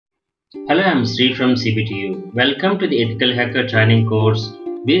Hello, I'm Sri from CBTU. Welcome to the Ethical Hacker Training course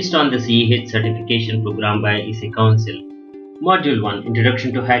based on the CEH certification program by EC Council. Module 1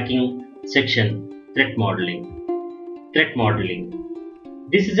 Introduction to Hacking Section Threat Modeling. Threat Modeling.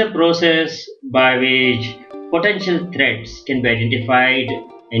 This is a process by which potential threats can be identified,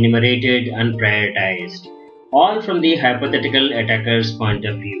 enumerated, and prioritized, all from the hypothetical attacker's point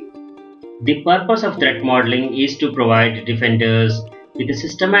of view. The purpose of threat modeling is to provide defenders with a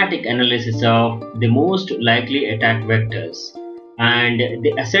systematic analysis of the most likely attack vectors and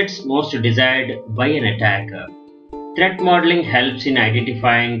the assets most desired by an attacker. Threat modeling helps in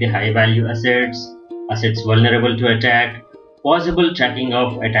identifying the high-value assets, assets vulnerable to attack, possible tracking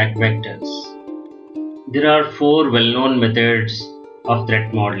of attack vectors. There are 4 well-known methods of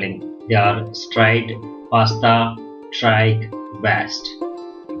threat modeling. They are STRIDE, PASTA, TRIKE, VAST.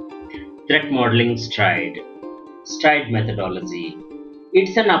 Threat modeling STRIDE. STRIDE methodology.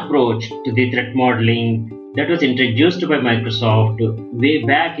 It's an approach to the threat modeling that was introduced by Microsoft way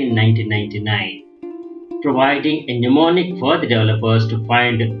back in 1999, providing a mnemonic for the developers to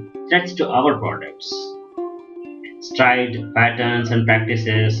find threats to our products. STRIDE patterns and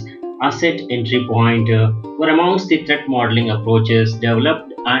practices, asset entry point were amongst the threat modeling approaches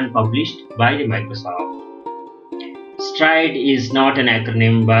developed and published by the Microsoft. STRIDE is not an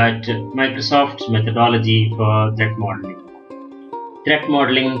acronym but Microsoft's methodology for threat modeling. Threat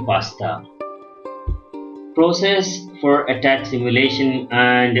modeling PASTA. Process for attack simulation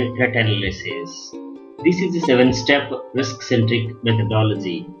and threat analysis. This is a 7-step risk-centric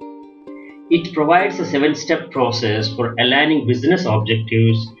methodology. It provides a 7-step process for aligning business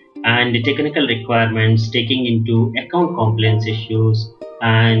objectives and technical requirements, taking into account compliance issues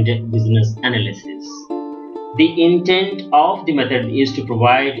and business analysis. The intent of the method is to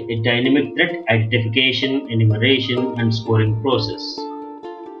provide a dynamic threat identification, enumeration, and scoring process.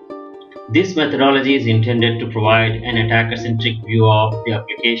 This methodology is intended to provide an attacker-centric view of the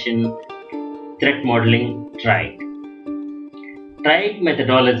application. Threat modeling TRIKE. TRIKE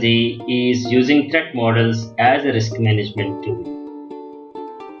methodology is using threat models as a risk management tool.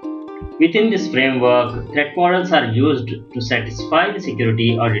 Within this framework, threat models are used to satisfy the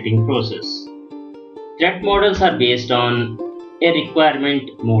security auditing process. Threat models are based on a requirement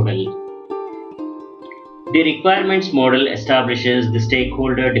model. The requirements model establishes the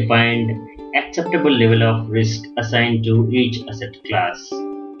stakeholder-defined acceptable level of risk assigned to each asset class.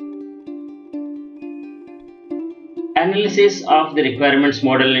 Analysis of the requirements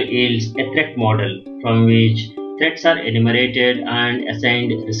model yields a threat model from which threats are enumerated and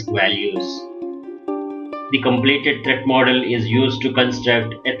assigned risk values. The completed threat model is used to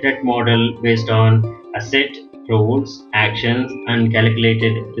construct a threat model based on asset, roles, actions, and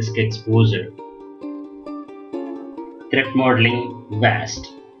calculated risk exposure. Threat modeling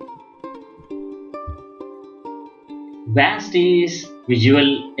VAST. VAST is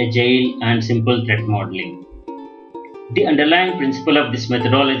visual, agile, and simple threat modeling. The underlying principle of this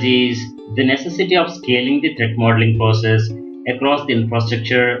methodology is the necessity of scaling the threat modeling process across the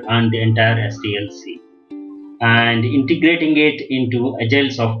infrastructure and the entire SDLC, and integrating it into Agile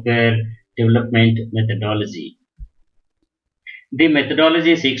software development methodology. The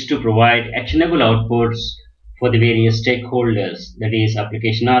methodology seeks to provide actionable outputs for the various stakeholders, that is,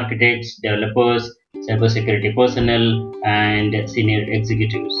 application architects, developers, cybersecurity personnel, and senior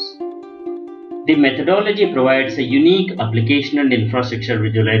executives. The methodology provides a unique application and infrastructure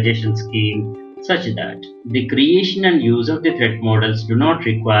visualization scheme such that the creation and use of the threat models do not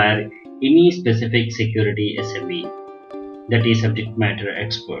require any specific security SME, that is, subject matter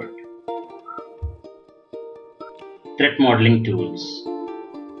expert. Threat modeling tools.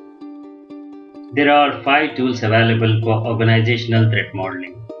 There are 5 tools available for organizational threat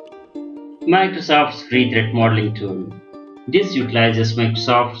modeling. Microsoft's free threat modeling tool. This utilizes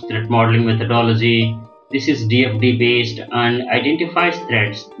Microsoft's threat modeling methodology. This is DFD based and identifies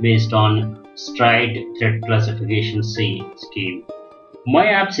threats based on STRIDE threat classification scheme.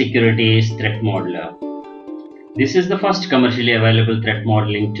 MyAppSecurity threat modeler. This is the first commercially available threat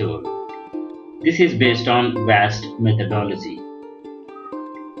modeling tool. This is based on VAST methodology.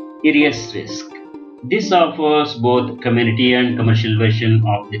 Iris Risk. This offers both community and commercial version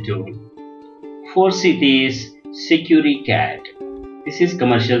of the tool. 4CT is SecuriCAT. This is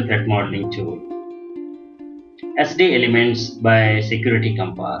commercial threat modeling tool. SD Elements by Security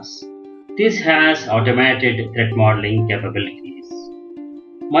Compass. This has automated threat modeling capabilities.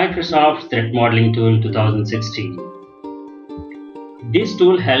 Microsoft Threat Modeling Tool 2016. This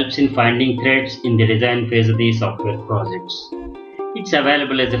tool helps in finding threats in the design phase of the software projects. It's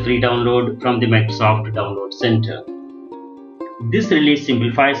available as a free download from the Microsoft Download Center. This release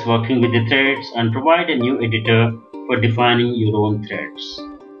simplifies working with the threads and provide a new editor for defining your own threads.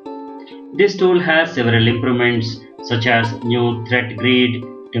 This tool has several improvements such as new thread grid,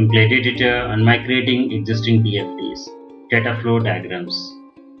 template editor, and migrating existing DFDs, data flow diagrams.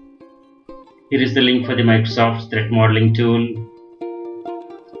 Here is the link for the Microsoft threat modeling tool.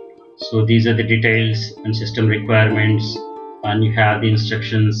 So these are the details and system requirements, and you have the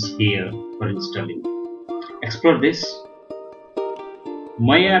instructions here for installing. Explore this.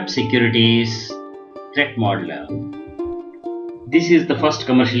 MyAppSecurity's threat modeler. This is the first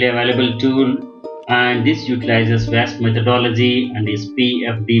commercially available tool, and this utilizes VASP methodology and is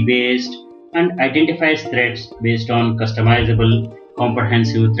PFD based and identifies threats based on customizable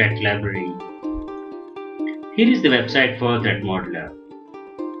comprehensive threat library. Here is the website for threat modeler.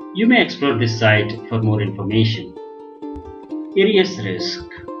 You may explore this site for more information. Areas Risk.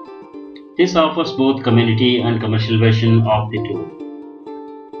 This offers both community and commercial version of the tool.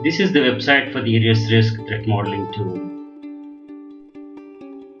 This is the website for the Areas Risk threat modeling tool.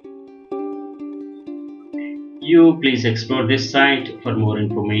 You please explore this site for more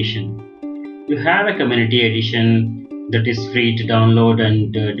information. You have a community edition that is free to download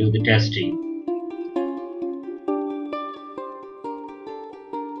and do the testing.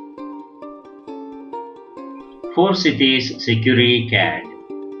 Four Cities Security CAD.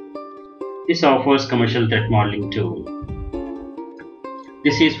 This offers commercial threat modeling tool.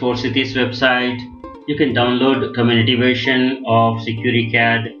 This is Four Cities website. You can download community version of Security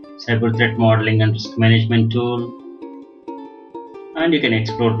CAD, cyber threat modeling and risk management tool, and you can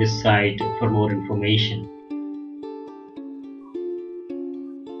explore this site for more information.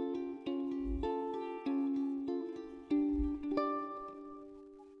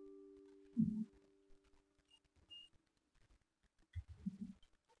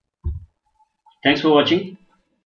 Thanks for watching.